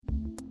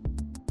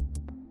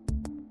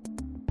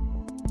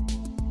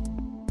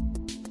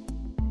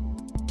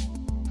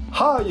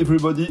Hi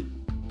everybody,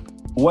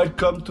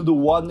 welcome to the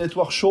One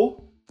Network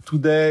Show.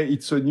 Today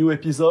it's a new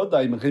episode.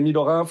 I'm Rémi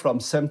Laurin from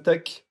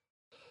Semtech,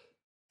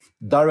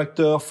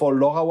 Director for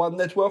LoRaWAN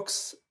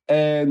Networks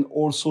and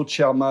also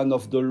Chairman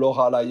of the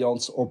LoRa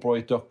Alliance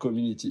Operator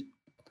Community.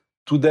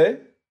 Today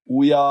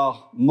we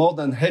are more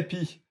than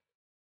happy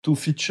to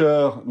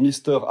feature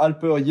Mr.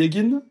 Alper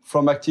Yegin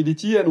from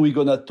Actility, and we're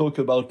gonna talk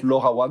about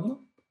LoRaWAN.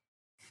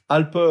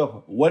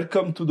 Alper,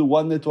 welcome to the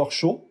One Network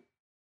Show.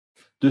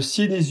 The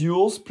scene is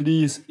yours.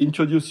 Please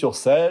introduce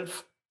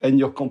yourself and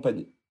your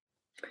company.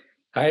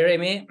 Hi,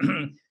 Remy.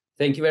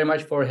 Thank you very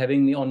much for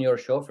having me on your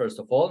show, first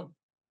of all.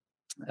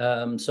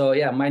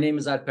 My name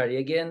is Alper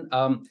Yegin.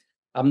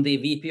 I'm the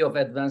VP of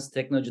Advanced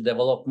Technology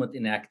Development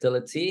in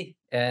Actility,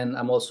 and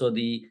I'm also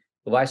the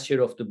Vice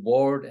Chair of the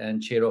Board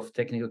and Chair of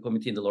Technical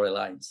Committee in the LoRa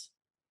Alliance.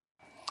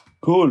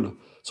 Cool.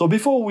 So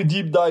before we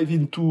deep dive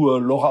into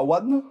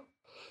LoRaWAN,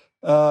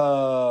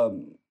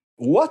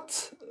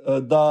 what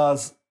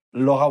does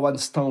LoRaWAN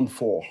stand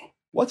for?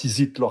 What is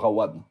it,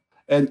 LoRaWAN?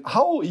 And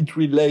how it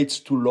relates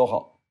to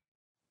LoRa?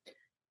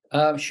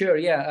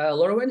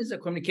 LoRaWAN is a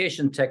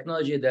communication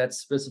technology that's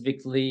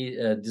specifically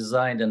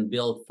designed and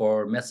built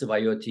for massive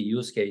IoT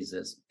use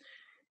cases.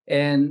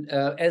 And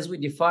as we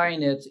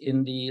define it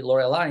in the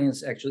LoRa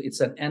Alliance, actually, it's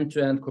an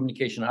end-to-end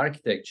communication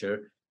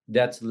architecture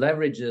that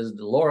leverages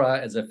the LoRa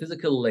as a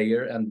physical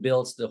layer and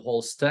builds the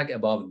whole stack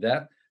above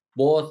that,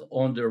 both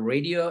on the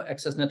radio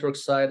access network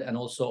side and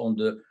also on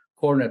the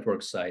core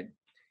network side.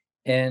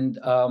 And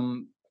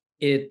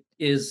it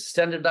is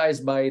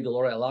standardized by the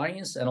LoRa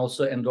Alliance and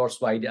also endorsed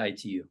by the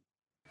ITU.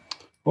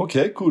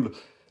 Okay, cool.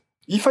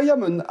 If I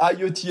am an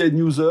IoT end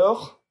user,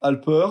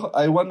 Alper,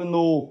 I want to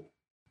know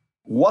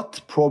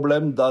what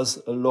problem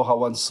does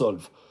LoRaWAN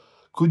solve?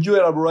 Could you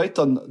elaborate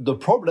on the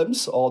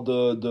problems or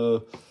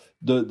the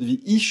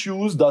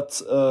issues that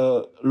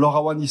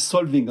LoRaWAN is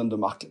solving on the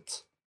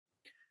market?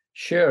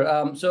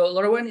 Sure. So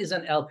LoRaWAN is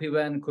an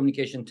LPWAN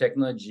communication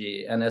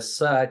technology, and as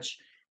such,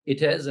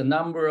 it has a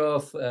number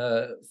of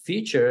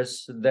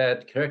features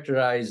that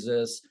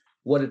characterizes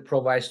what it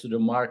provides to the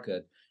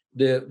market.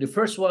 The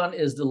first one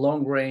is the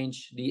long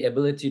range, the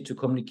ability to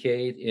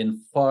communicate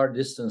in far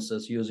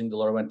distances using the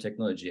LoRaWAN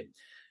technology.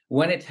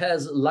 When it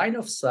has line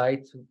of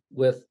sight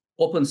with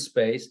open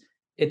space,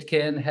 it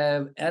can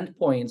have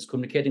endpoints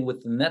communicating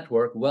with the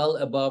network well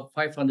above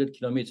 500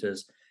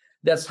 kilometers.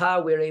 That's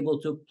how we're able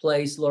to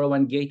place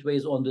LoRaWAN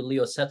gateways on the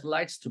LEO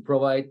satellites to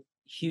provide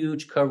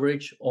huge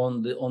coverage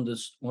on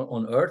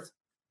Earth.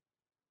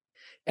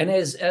 And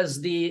as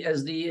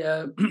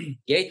the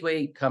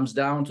gateway comes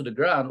down to the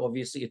ground,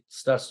 obviously it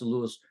starts to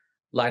lose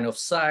line of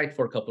sight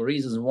for a couple of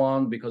reasons.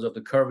 One, because of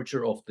the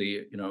curvature of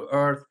the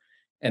Earth,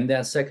 and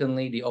then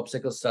secondly, the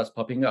obstacle starts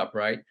popping up,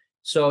 right?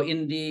 So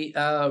in the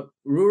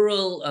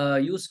rural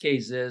use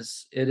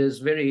cases, it is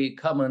very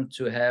common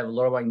to have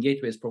LoRaWAN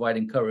gateways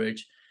providing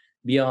coverage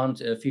beyond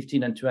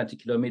 15 and 20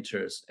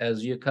 kilometers.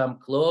 As you come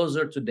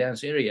closer to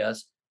dense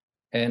areas,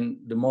 and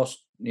the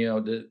most,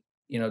 the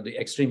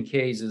extreme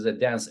case is a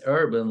dense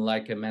urban,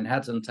 like a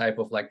Manhattan type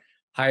of like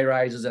high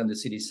rises and the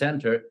city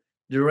center,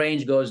 the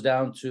range goes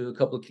down to a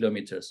couple of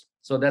kilometers.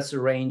 So that's a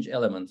range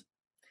element.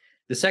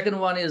 The second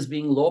one is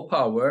being low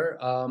power.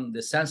 The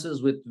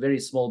sensors with very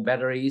small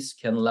batteries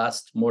can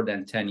last more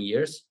than 10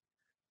 years.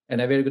 And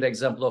a very good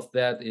example of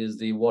that is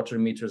the water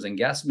meters and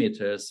gas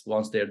meters.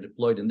 Once they're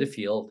deployed in the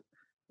field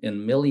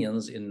in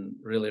millions in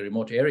really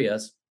remote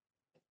areas,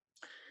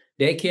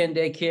 they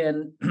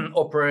can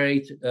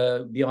operate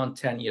beyond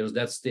 10 years.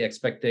 That's the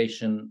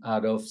expectation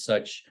out of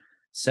such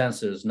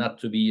sensors, not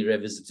to be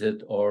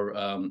revisited or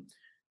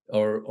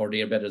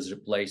their batteries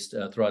replaced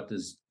throughout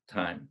this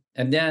time.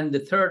 And then the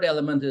third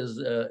element is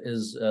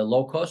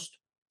low cost.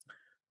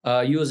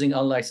 Using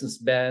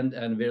unlicensed band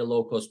and very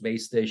low cost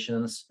base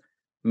stations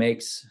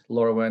makes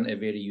LoRaWAN a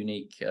very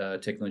unique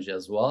technology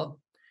as well.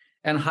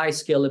 And high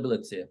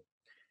scalability.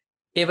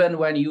 Even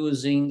when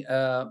using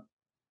a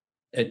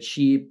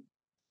cheap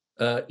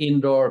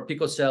indoor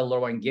picocell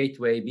LoRaWAN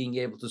gateway, being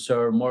able to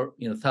serve more,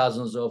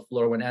 thousands of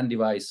LoRaWAN end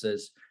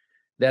devices,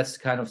 that's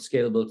kind of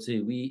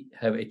scalability we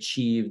have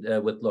achieved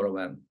with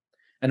LoRaWAN.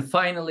 And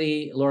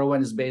finally,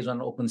 LoRaWAN is based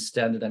on open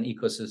standard and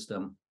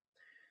ecosystem.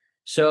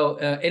 So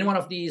any one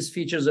of these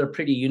features are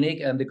pretty unique,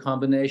 and the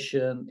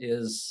combination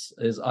is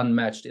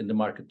unmatched in the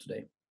market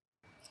today.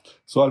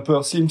 So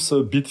Alper, seems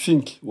a bit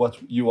think what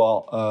you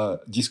are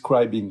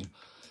describing.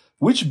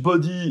 Which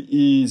body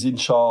is in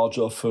charge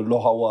of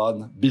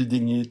LoRaWAN,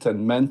 building it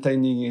and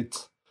maintaining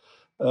it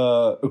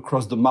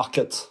across the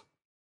market?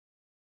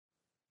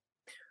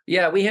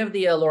 Yeah, we have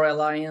the LoRa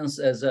Alliance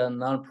as a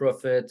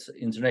nonprofit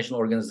international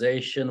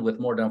organization with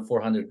more than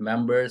 400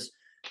 members.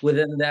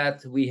 Within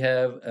that, we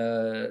have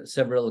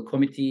several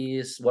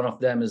committees. One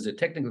of them is the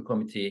technical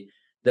committee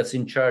that's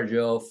in charge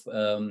of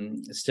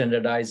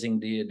standardizing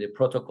the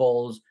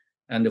protocols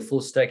and the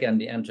full stack and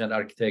the end-to-end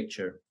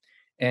architecture.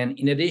 And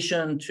in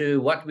addition to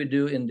what we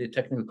do in the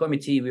technical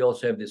committee, we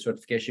also have the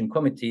certification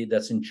committee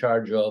that's in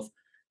charge of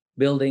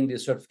building the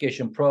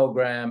certification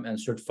program and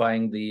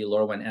certifying the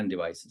LoRaWAN end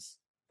devices.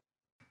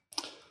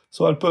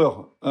 So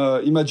Alper,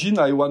 imagine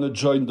I want to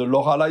join the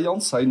LoRa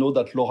Alliance. I know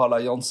that LoRa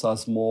Alliance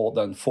has more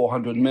than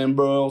 400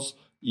 members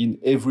in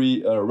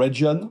every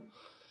region.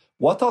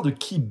 What are the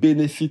key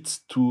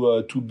benefits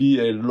to be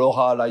a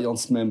LoRa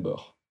Alliance member?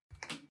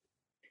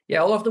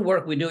 Yeah, all of the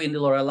work we do in the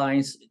LoRa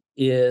Alliance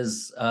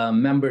is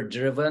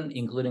member-driven,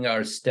 including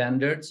our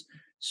standards.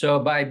 So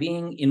by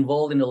being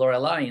involved in the LoRa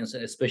Alliance,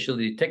 and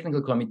especially the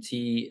technical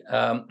committee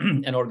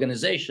and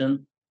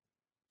organization,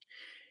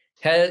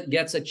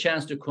 gets a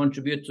chance to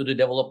contribute to the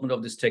development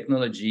of this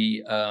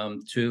technology,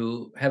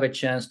 to have a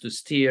chance to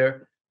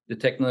steer the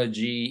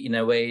technology in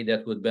a way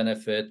that would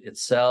benefit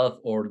itself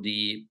or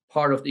the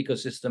part of the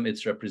ecosystem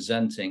it's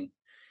representing.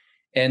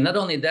 And not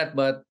only that,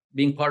 but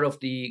being part of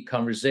the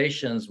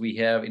conversations we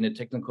have in the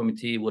technical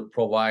committee would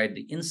provide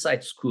the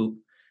inside scoop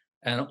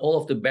and all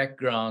of the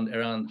background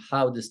around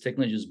how this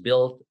technology is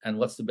built and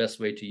what's the best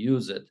way to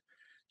use it.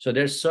 So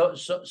there's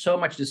so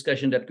much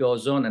discussion that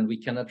goes on, and we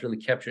cannot really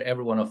capture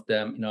every one of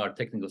them in our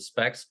technical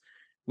specs,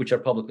 which are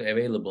publicly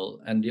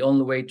available. And the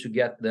only way to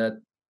get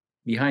that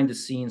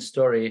behind-the-scenes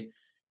story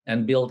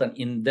and build an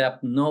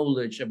in-depth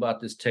knowledge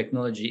about this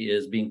technology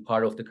is being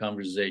part of the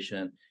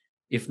conversation,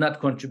 if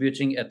not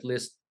contributing, at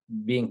least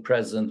being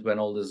present when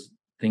all these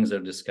things are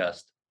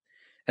discussed.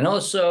 And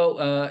also,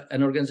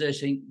 an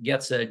organization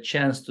gets a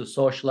chance to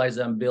socialize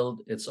and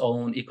build its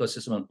own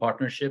ecosystem and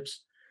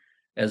partnerships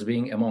as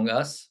being among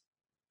us.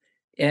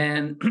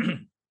 And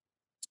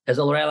as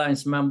a LoRa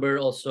Alliance member,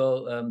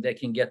 also, they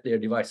can get their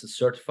devices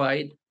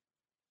certified,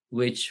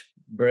 which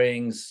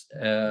provides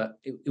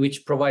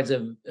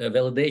a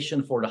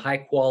validation for the high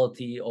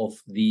quality of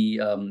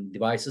the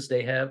devices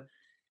they have.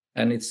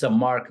 And it's a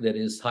mark that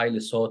is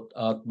highly sought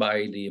out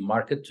by the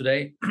market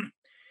today.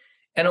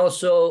 And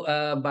also,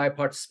 by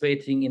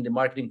participating in the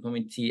marketing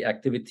committee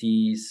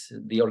activities,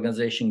 the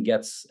organization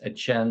gets a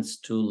chance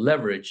to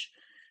leverage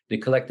the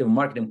collective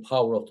marketing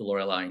power of the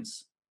LoRa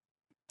Alliance.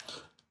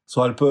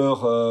 So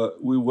Alper,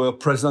 we were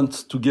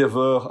present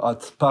together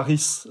at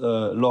Paris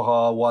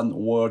LoRaWAN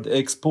World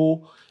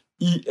Expo.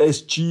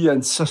 ESG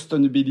and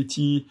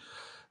sustainability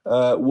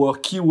were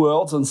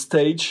keywords on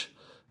stage.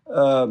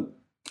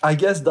 I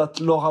guess that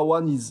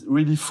LoRaWAN is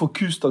really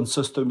focused on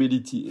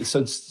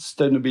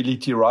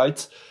sustainability,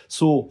 right?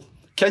 So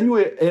can you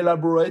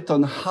elaborate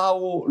on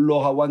how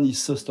LoRaWAN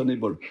is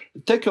sustainable?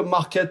 Take a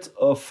market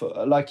of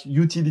like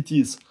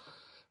utilities.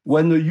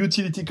 When a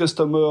utility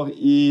customer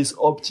is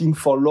opting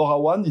for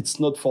LoRaWAN, it's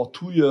not for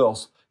 2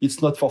 years,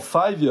 it's not for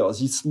 5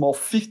 years, it's more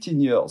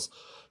 15 years.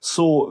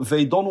 So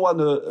they don't want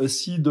to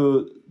see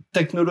the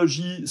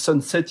technology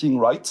sunsetting,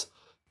 right?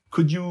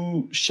 Could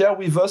you share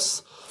with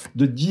us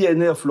the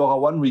DNA of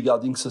LoRaWAN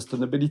regarding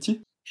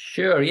sustainability?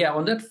 Sure. Yeah.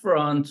 On that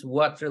front,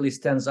 what really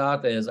stands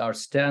out is our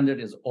standard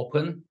is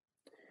open,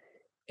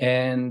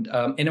 and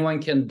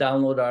anyone can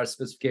download our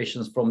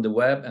specifications from the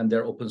web and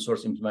their open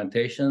source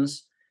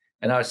implementations.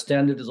 And our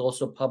standard is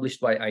also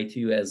published by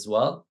ITU as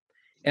well.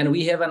 And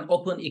we have an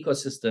open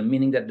ecosystem,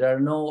 meaning that there are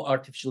no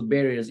artificial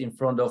barriers in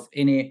front of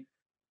any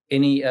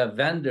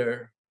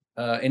vendor,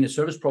 any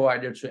service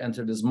provider to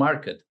enter this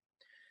market.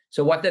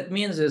 So what that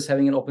means is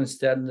having an open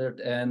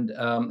standard and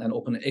an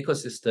open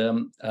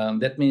ecosystem.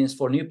 That means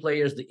for new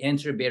players, the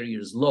entry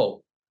barrier is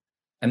low.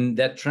 And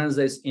that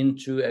translates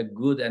into a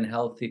good and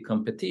healthy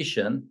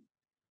competition,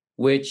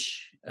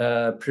 which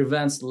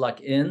prevents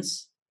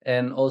lock-ins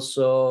and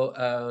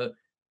also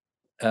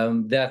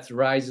that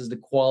rises the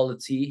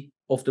quality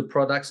of the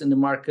products in the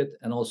market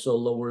and also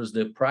lowers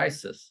the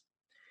prices.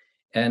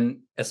 And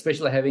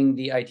especially having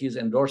the ITU's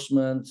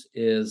endorsement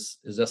is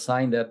a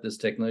sign that this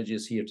technology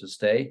is here to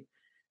stay.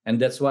 And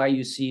that's why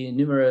you see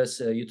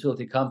numerous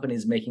utility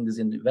companies making this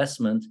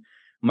investment,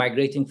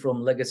 migrating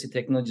from legacy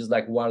technologies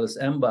like wireless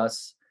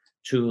MBUS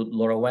to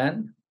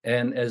LoRaWAN.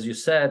 And as you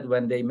said,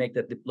 when they make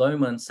that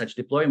such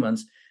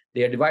deployments,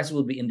 their device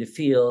will be in the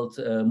field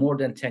more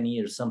than 10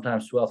 years,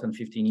 sometimes 12 and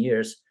 15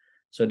 years.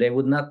 So they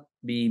would not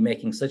be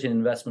making such an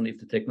investment if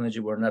the technology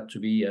were not to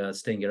be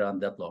staying around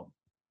that long.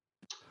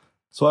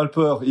 So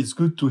Alper, it's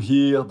good to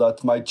hear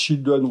that my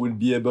children will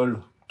be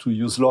able to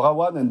use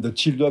LoRaWAN and the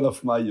children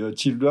of my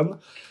children.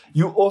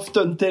 You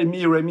often tell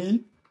me,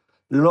 Remy,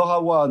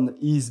 LoRaWAN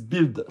is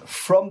built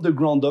from the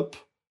ground up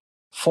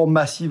for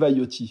massive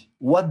IoT.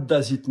 What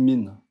does it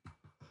mean,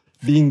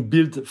 being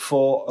built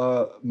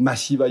for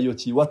massive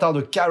IoT? What are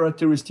the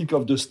characteristics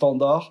of the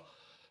standard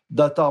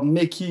that are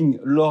making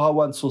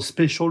LoRaWAN so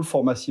special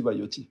for massive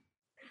IoT?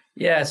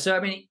 Yeah, so I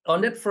mean,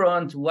 on that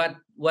front, what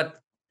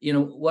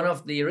one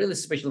of the really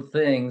special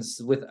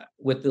things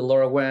with the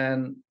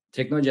LoRaWAN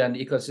technology and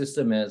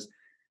ecosystem is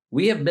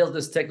we have built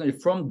this technology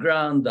from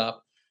ground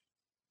up,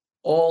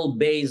 all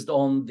based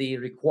on the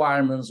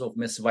requirements of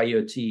massive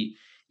IoT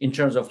in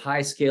terms of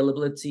high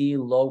scalability,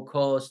 low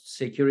cost,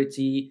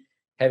 security,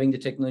 having the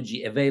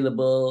technology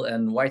available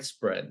and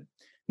widespread.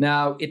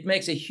 Now, it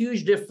makes a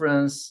huge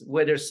difference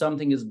whether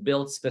something is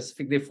built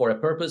specifically for a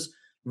purpose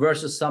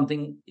versus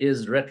something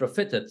is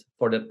retrofitted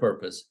for that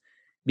purpose.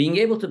 Being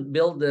able to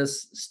build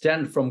this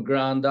standard from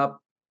ground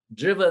up,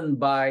 driven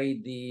by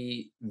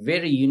the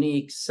very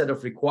unique set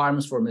of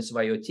requirements for massive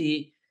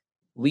IoT,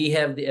 we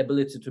have the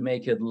ability to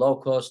make it low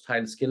cost,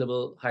 highly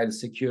scalable, highly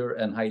secure,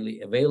 and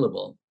highly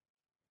available.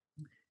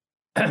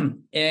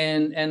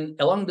 and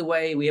along the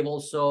way, we have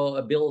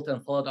also built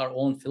and followed our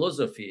own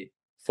philosophy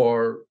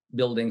for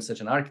building such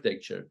an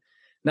architecture.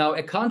 Now,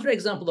 a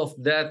counterexample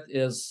of that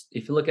is,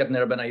 if you look at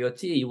Narrowband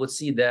IoT, you would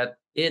see that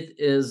it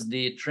is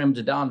the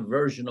trimmed down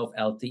version of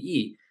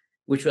LTE,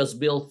 which was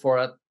built for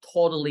a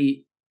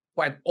totally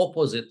quite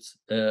opposite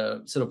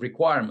set of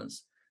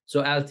requirements.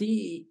 So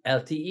LTE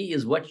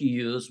is what you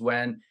use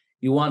when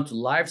you want to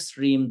live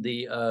stream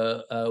the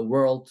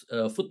World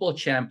Football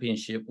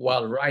Championship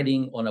while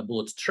riding on a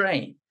bullet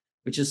train,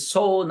 which is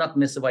so not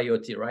massive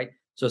IoT, right?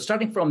 So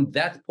starting from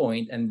that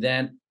point and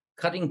then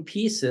cutting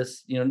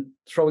pieces,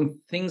 throwing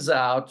things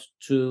out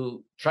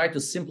to try to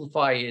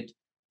simplify it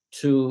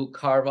to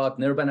carve out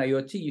Narrowband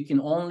IoT, you can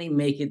only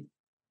make it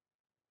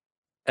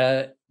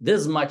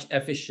this much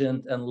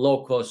efficient and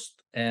low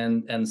cost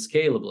and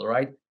scalable,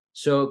 right?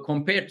 So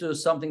compared to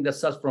something that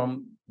starts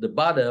from the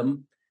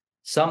bottom,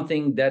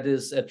 something that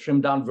is a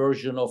trimmed down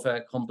version of a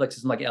complex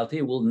system like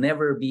LTE will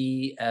never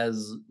be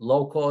as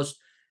low cost,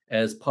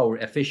 as power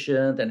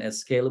efficient, and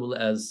as scalable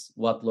as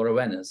what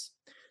LoRaWAN is.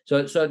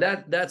 So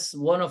that's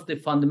one of the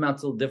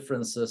fundamental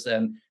differences,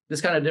 and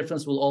this kind of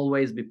difference will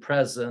always be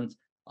present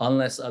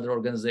unless other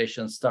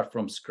organizations start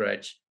from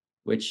scratch,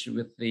 which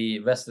with the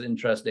vested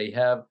interest they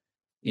have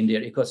in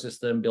their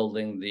ecosystem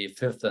building the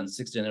 5th and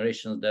 6th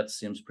generations, that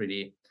seems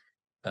pretty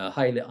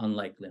highly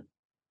unlikely.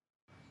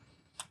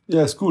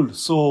 Yes, cool.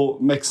 So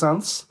makes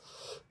sense.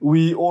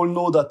 We all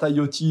know that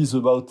IoT is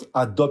about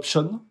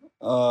adoption.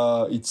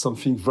 It's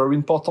something very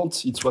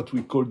important. It's what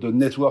we call the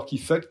network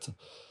effect.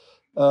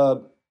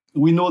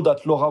 We know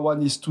that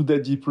LoRaWAN is today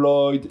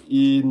deployed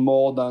in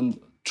more than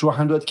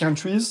 200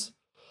 countries.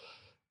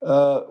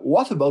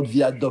 What about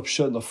the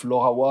adoption of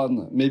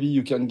LoRaWAN? Maybe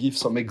you can give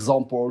some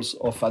examples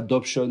of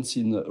adoptions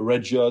in the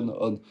region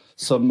on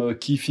some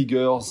key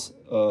figures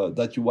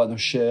that you want to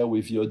share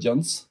with the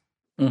audience.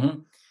 Mm-hmm.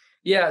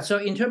 Yeah, so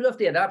in terms of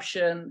the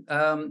adoption,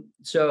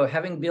 so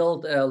having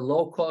built a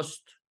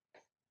low-cost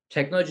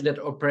technology that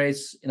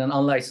operates in an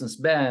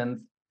unlicensed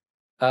band,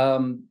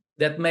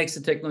 that makes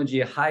the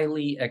technology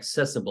highly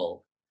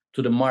accessible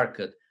to the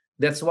market.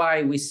 That's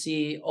why we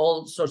see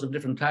all sorts of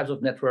different types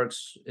of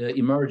networks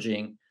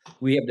emerging.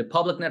 We have the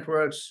public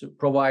networks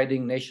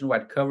providing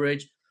nationwide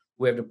coverage.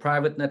 We have the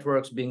private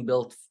networks being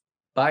built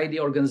by the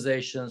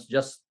organizations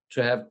just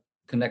to have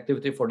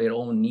connectivity for their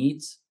own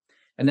needs.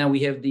 And then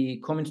we have the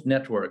community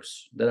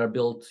networks that are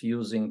built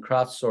using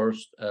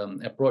crowdsourced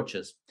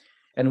approaches.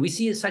 And we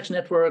see such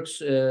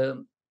networks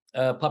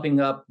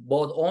popping up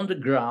both on the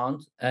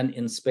ground and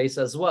in space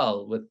as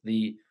well, with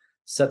the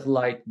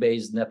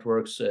satellite-based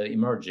networks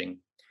emerging.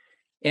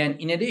 And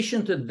in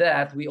addition to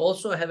that, we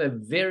also have a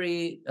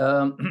very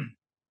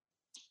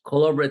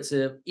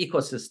collaborative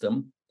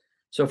ecosystem.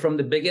 So from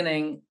the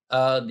beginning,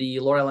 the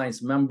LoRa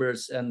Alliance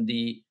members and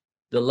the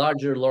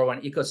larger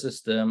LoRaWAN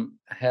ecosystem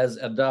has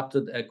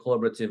adopted a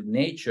collaborative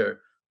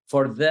nature.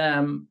 For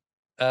them,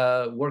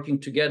 working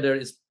together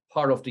is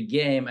part of the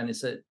game, and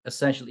it's an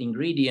essential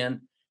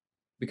ingredient,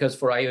 because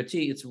for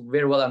IoT, it's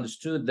very well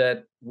understood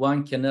that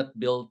one cannot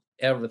build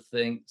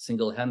everything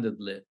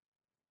single-handedly.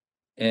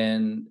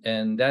 And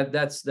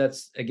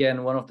that's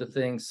again one of the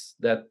things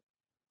that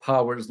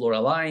powers LoRa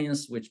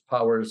Alliance, which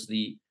powers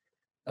the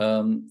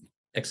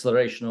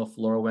acceleration of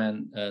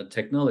LoRaWAN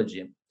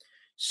technology.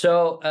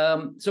 So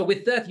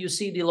with that, you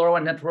see the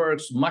LoRaWAN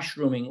networks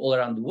mushrooming all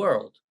around the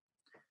world.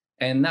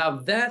 And now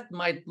that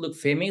might look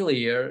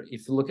familiar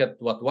if you look at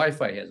what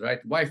Wi-Fi has,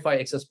 right? Wi-Fi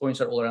access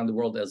points are all around the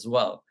world as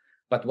well.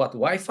 But what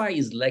Wi-Fi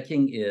is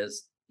lacking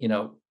is,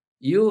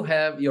 you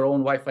have your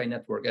own Wi-Fi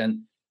network,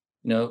 and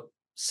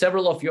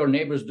several of your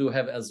neighbors do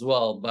have as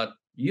well. But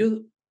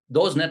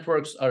those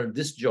networks are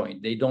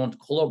disjoint; they don't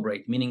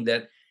collaborate, meaning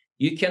that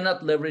you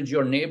cannot leverage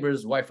your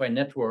neighbor's Wi-Fi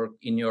network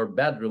in your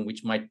bedroom,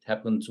 which might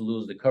happen to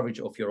lose the coverage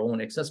of your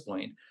own access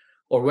point.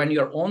 Or when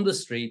you're on the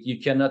street, you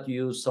cannot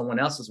use someone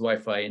else's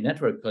Wi-Fi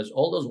network because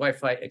all those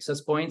Wi-Fi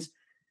access points,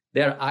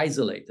 they're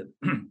isolated.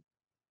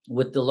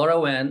 With the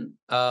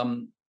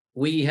LoRaWAN,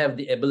 we have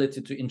the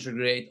ability to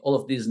integrate all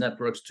of these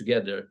networks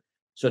together.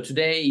 So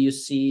today you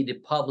see the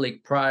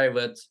public,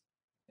 private,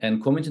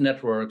 and community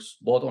networks,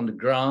 both on the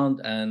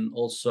ground and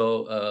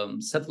also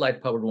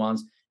satellite-powered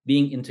ones,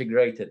 being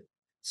integrated.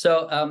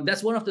 So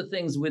that's one of the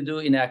things we do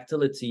in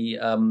Actility.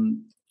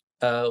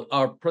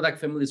 Our product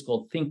family is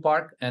called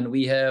ThinkPark, and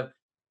we have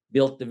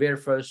built the very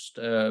first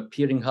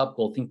peering hub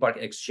called ThinkPark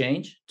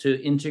Exchange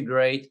to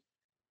integrate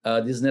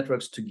these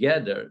networks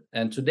together.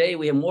 And today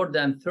we have more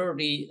than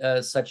 30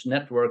 such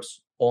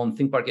networks on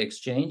ThinkPark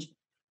Exchange,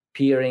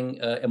 peering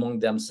among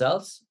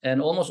themselves.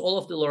 And almost all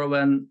of the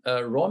LoRaWAN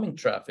roaming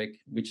traffic,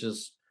 which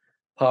is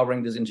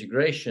powering this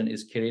integration,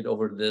 is carried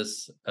over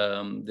this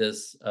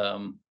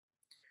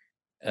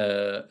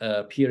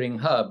peering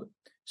hub.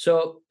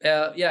 So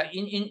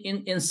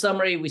in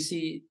summary, we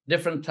see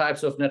different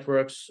types of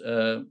networks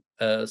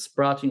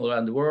sprouting all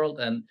around the world,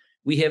 and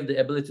we have the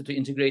ability to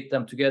integrate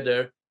them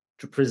together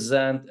to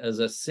present as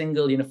a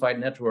single unified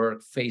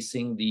network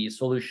facing the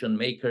solution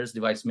makers,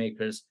 device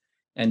makers,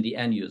 and the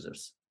end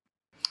users.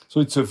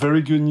 So it's a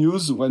very good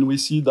news when we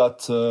see that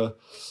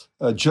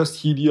just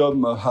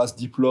Helium has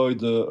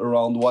deployed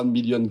around 1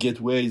 million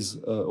gateways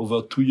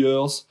over 2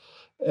 years.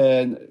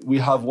 And we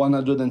have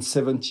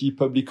 170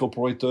 public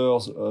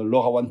operators,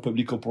 LoRaWAN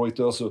public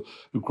operators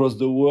across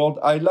the world.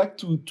 I like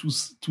to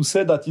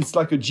say that it's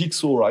like a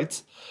jigsaw,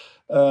 right?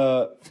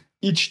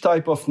 Each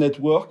type of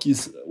network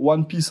is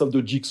one piece of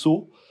the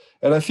jigsaw.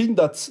 And I think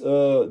that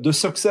the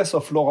success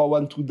of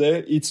LoRaWAN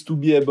today is to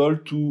be able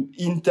to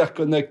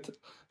interconnect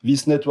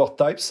these network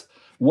types.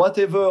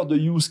 Whatever the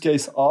use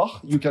case are,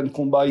 you can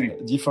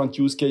combine different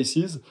use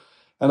cases.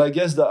 And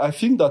I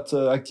think that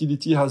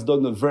Actility has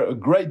done a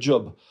great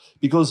job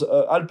because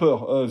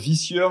Alper,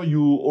 this year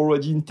you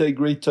already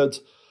integrated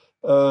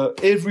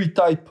every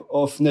type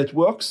of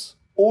networks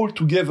all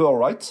together,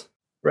 right?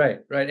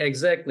 Right,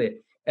 exactly.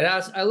 And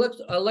I'd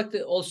like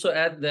to also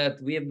add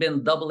that we have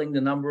been doubling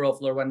the number of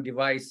LoRaWAN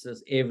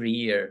devices every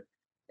year.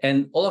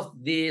 And all of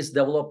these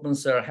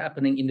developments are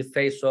happening in the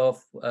face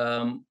of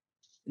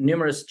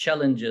numerous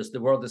challenges the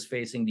world is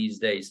facing these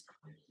days.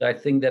 I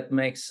think that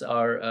makes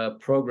our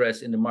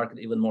progress in the market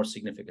even more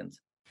significant.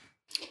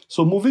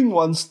 So moving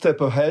one step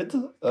ahead,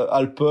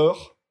 Alper,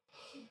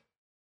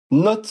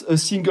 not a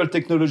single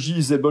technology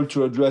is able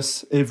to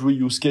address every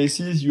use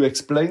cases. You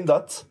explained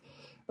that.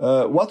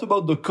 What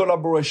about the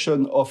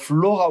collaboration of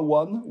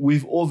LoRaWAN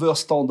with other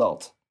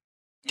standards?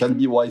 Can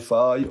be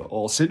Wi-Fi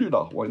or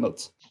cellular, why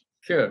not?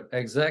 Sure,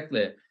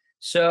 exactly.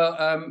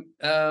 So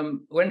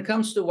when it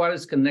comes to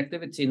wireless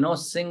connectivity, no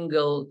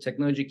single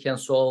technology can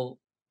solve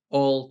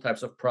all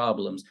types of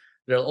problems.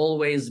 There'll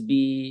always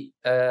be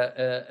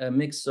a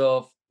mix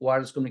of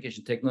wireless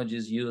communication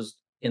technologies used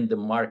in the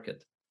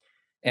market.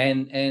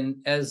 And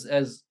as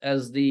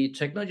the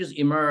technologies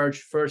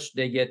emerge, first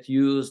they get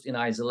used in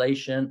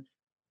isolation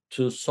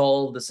to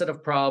solve the set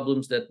of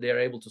problems that they're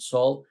able to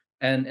solve.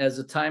 And as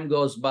the time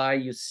goes by,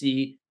 you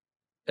see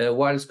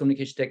wireless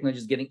communication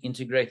technologies getting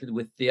integrated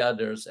with the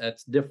others at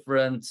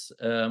different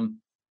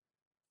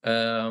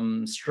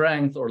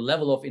strength or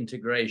level of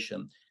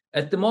integration.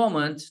 At the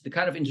moment, the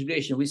kind of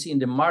integration we see in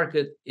the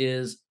market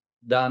is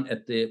done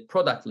at the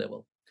product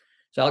level.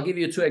 So I'll give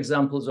you two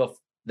examples of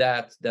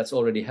that's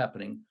already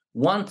happening.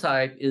 One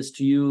type is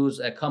to use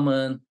a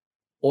common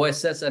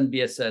OSS and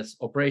BSS,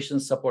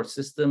 operations support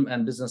system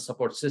and business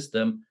support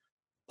system,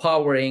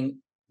 powering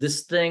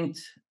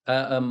distinct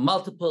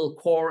multiple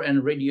core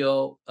and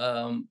radio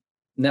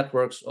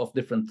networks of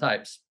different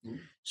types. Mm-hmm.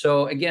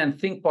 So again,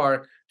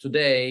 ThinkPark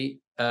today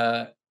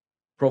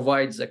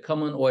provides a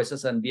common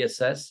OSS and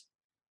BSS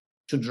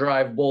to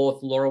drive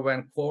both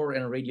LoRaWAN core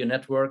and radio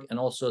network, and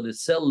also the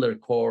cellular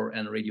core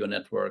and radio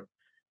network.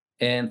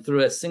 And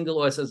through a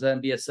single OSS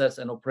and BSS,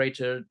 an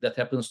operator that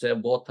happens to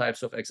have both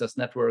types of access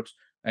networks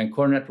and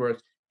core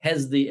networks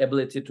has the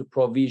ability to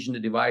provision the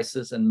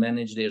devices and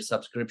manage their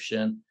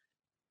subscription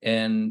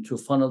and to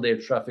funnel their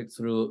traffic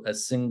through a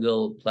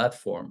single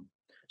platform.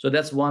 So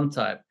that's one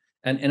type.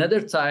 And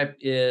another type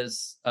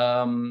is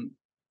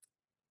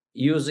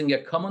using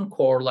a common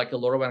core like a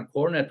LoRaWAN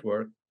core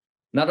network,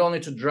 not only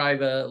to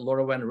drive a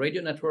LoRaWAN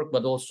radio network,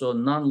 but also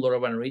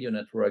non-LoRaWAN radio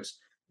networks.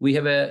 We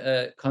have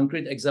a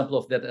concrete example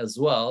of that as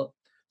well.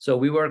 So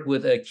we work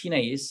with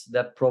Kineis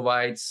that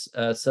provides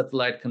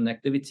satellite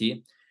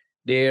connectivity.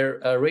 Their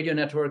radio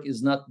network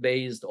is not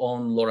based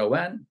on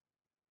LoRaWAN,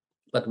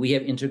 but we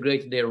have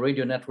integrated their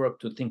radio network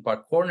to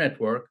ThinkPark core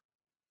network,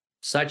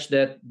 such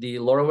that the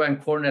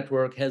LoRaWAN core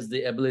network has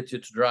the ability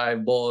to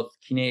drive both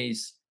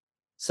Kineis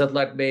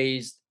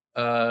satellite-based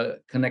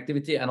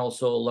connectivity and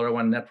also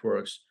LoRaWAN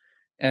networks.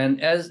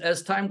 And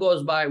as time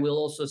goes by, we'll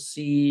also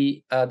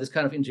see this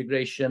kind of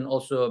integration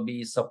also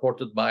be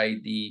supported by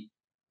the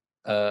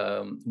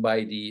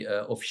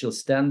official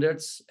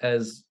standards,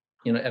 as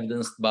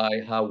evidenced by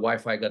how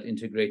Wi-Fi got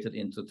integrated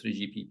into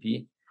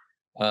 3GPP.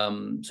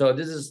 So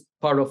this is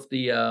part of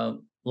the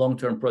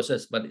long-term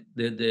process, but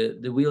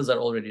the wheels are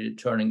already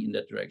turning in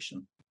that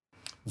direction.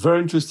 Very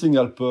interesting,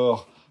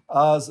 Alper.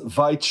 As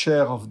Vice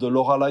Chair of the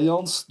LoRa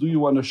Alliance, do you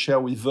want to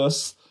share with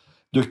us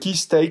the key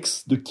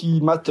stakes, the key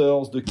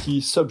matters, the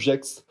key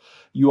subjects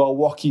you are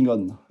working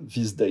on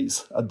these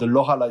days at the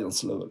LoRa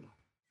Alliance level?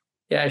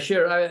 Yeah,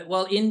 sure.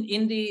 Well,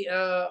 in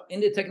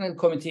the technical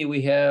committee,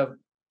 we have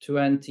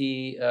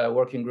 20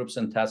 working groups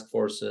and task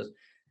forces.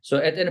 So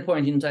at any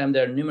point in time,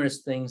 there are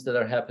numerous things that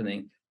are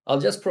happening. I'll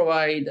just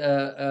provide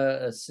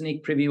a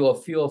sneak preview of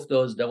a few of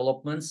those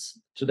developments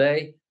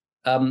today.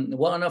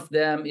 One of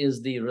them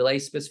is the relay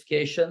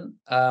specification.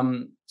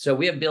 So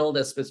we have built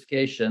a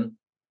specification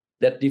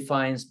that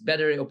defines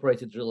battery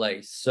operated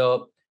relays.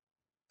 So,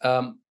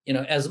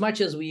 as much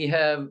as we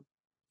have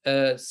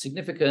a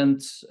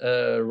significant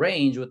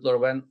range with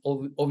LoRaWAN,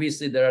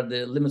 obviously there are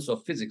the limits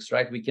of physics,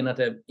 right? We cannot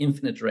have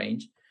infinite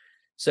range.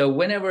 So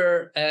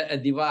whenever a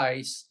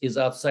device is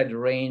outside the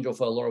range of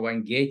a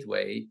LoRaWAN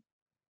gateway,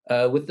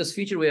 with this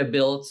feature we have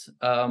built,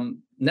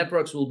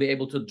 networks will be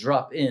able to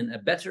drop in a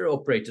battery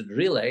operated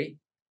relay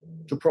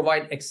to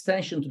provide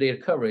extension to their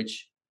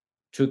coverage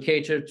to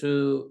cater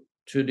to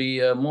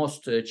the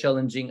most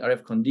challenging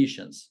RF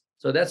conditions.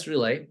 So that's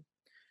relay.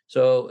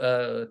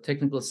 So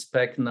technical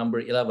spec number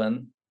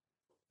 11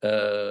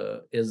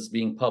 is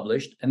being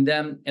published. And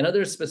then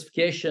another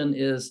specification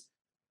is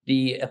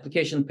the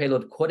application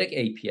payload codec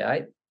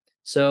API.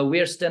 So we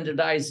are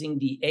standardizing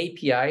the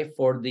API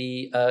for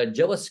the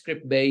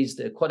JavaScript-based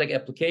codec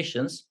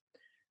applications,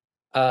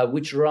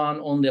 which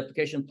run on the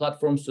application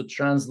platforms to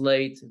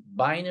translate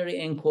binary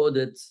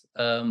encoded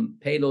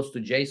payloads to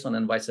JSON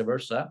and vice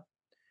versa.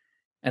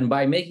 And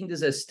by making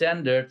this a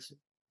standard,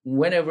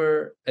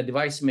 whenever a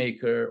device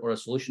maker or a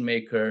solution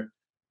maker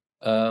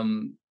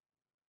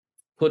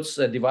puts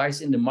a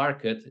device in the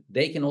market,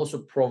 they can also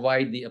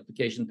provide the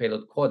application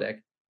payload codec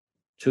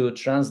to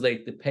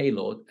translate the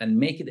payload and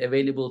make it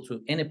available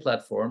to any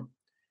platform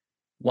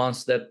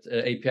once that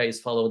API is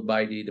followed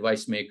by the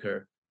device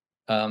maker.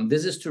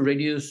 This is to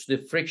reduce the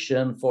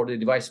friction for the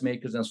device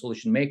makers and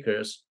solution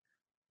makers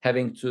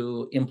having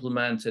to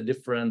implement a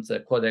different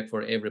codec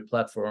for every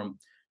platform,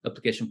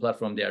 application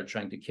platform they are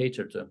trying to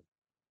cater to.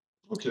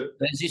 Okay.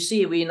 As you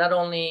see, we not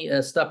only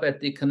stop at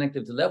the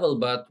connectivity level,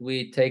 but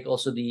we take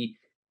also the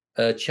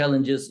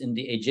challenges in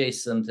the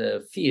adjacent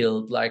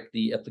field, like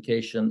the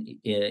application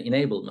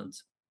enablement.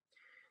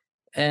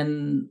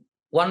 And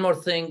one more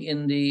thing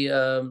in the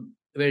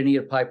very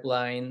near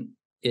pipeline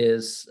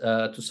is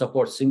to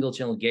support single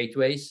channel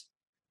gateways.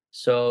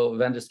 So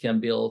vendors can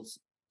build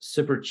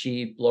super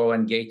cheap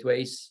LoRaWAN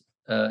gateways,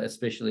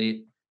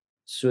 especially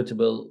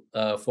suitable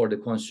for the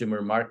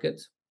consumer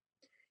market.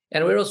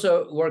 And we're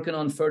also working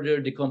on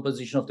further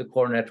decomposition of the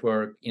core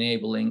network,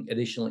 enabling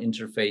additional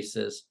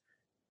interfaces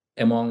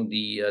among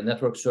the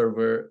network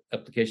server,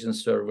 application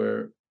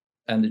server,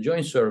 and the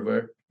joint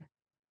server.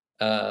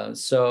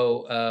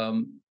 So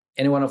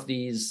any one of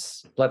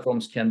these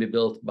platforms can be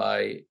built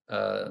by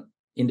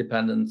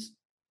independent,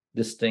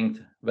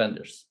 distinct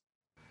vendors.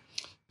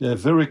 Yeah,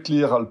 very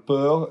clear,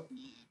 Alper.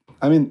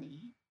 I mean,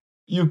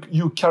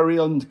 you carry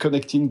on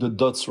connecting the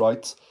dots,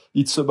 right?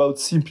 It's about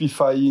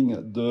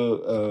simplifying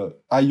the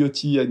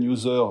IoT and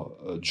user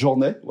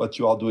journey, what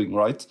you are doing,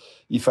 right?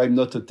 If I'm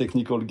not a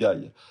technical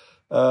guy.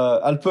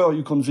 Alper,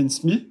 you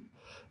convinced me,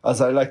 as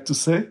I like to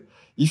say.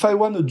 If I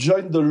want to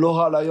join the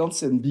LoRa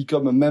Alliance and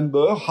become a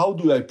member, how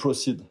do I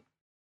proceed?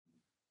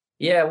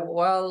 Yeah,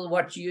 well,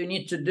 what you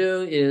need to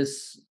do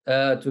is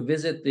to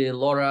visit the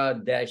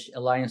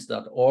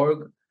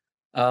LoRa-alliance.org.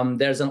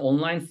 There's an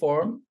online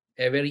form,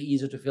 a very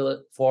easy to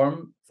fill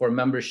form for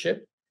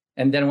membership.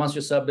 And then once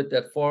you submit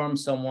that form,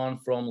 someone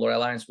from LoRa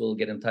Alliance will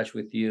get in touch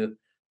with you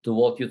to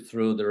walk you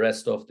through the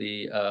rest of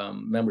the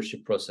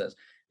membership process.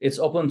 It's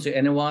open to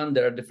anyone.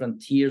 There are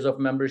different tiers of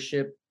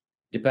membership,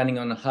 depending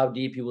on how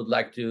deep you would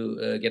like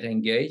to get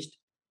engaged,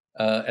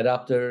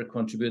 adapter,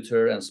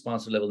 contributor, and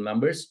sponsor level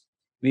members.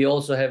 We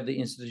also have the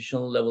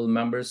institutional level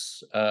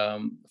members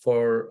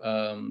for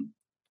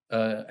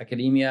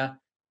academia.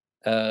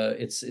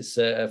 It's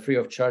a free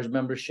of charge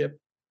membership.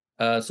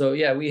 So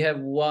yeah, we have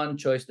one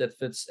choice that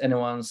fits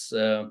anyone's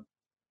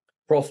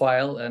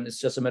profile, and it's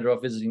just a matter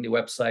of visiting the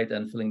website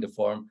and filling the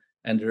form,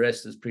 and the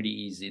rest is pretty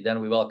easy. Then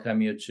we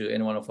welcome you to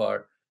any one of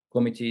our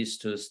committees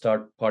to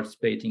start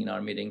participating in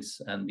our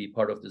meetings and be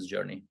part of this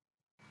journey.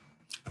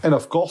 And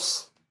of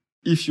course,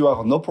 if you are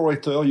an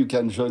operator, you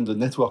can join the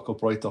Network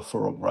Operator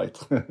Forum, right?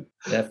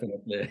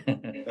 Definitely.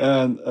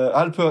 And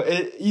Alper,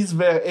 is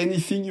there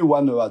anything you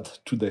want to add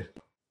today?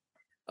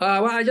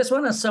 Well, I just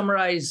want to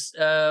summarize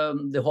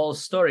the whole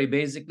story.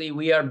 Basically,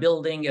 we are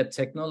building a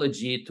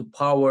technology to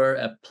power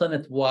a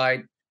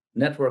planet-wide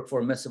network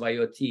for massive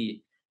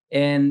IoT.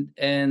 And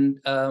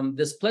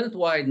this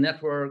planet-wide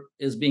network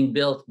is being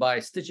built by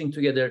stitching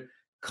together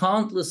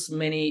countless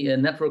many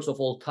networks of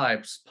all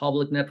types,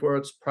 public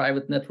networks,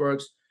 private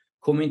networks,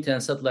 community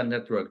and satellite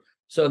network.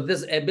 So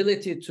this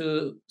ability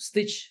to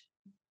stitch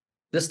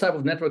this type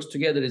of networks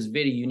together is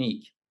very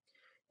unique.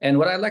 And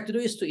what I'd like to do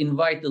is to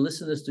invite the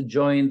listeners to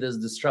join this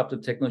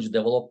disruptive technology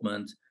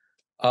development.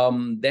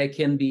 They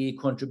can be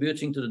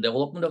contributing to the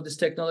development of this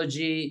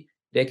technology.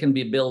 They can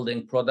be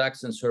building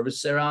products and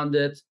services around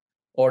it,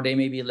 or they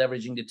may be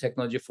leveraging the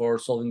technology for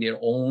solving their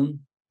own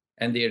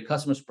and their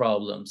customers'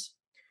 problems.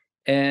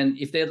 And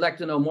if they'd like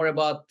to know more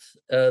about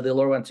the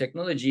LoRaWAN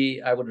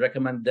technology, I would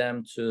recommend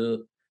them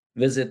to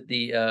visit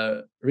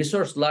the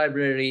resource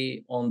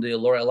library on the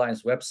LoRa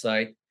Alliance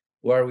website,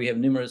 where we have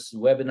numerous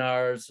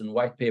webinars and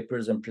white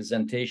papers and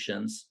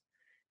presentations.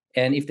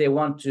 And if they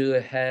want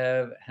to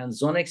have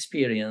hands-on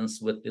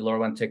experience with the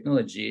LoRaWAN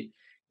technology,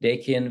 they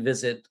can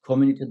visit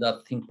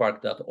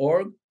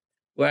community.thinkpark.org,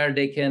 where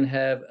they can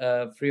have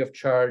free of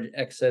charge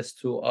access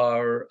to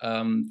our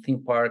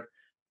ThinkPark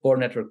core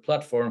network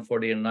platform for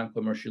their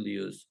non-commercial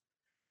use.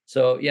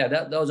 So yeah,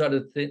 those are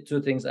the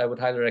two things I would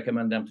highly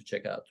recommend them to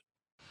check out.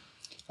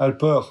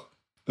 Alper,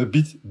 a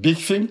big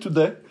thing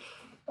today.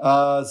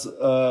 As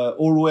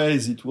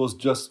always, it was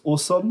just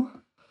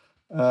awesome.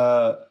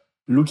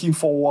 Looking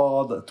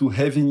forward to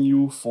having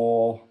you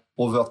for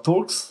other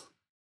talks.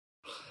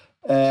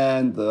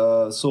 And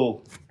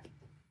so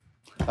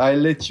I'll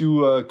let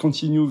you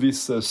continue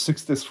this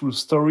successful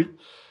story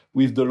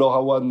with the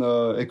LoRaWAN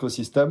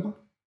ecosystem.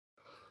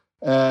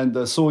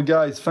 And so,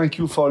 guys, thank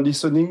you for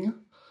listening.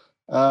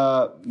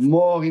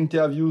 More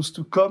interviews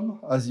to come,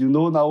 as you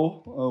know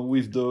now,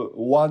 with the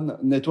One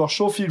Network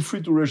Show. Feel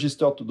free to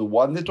register to the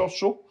One Network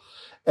Show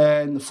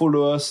and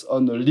follow us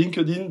on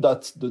LinkedIn.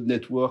 That the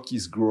network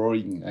is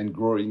growing and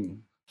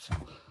growing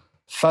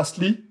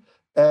fastly.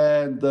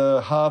 And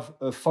have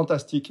a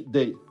fantastic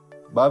day.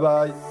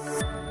 Bye-bye.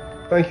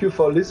 Thank you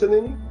for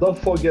listening. Don't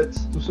forget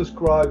to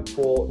subscribe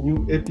for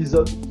new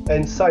episodes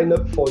and sign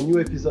up for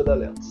new episode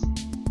alerts.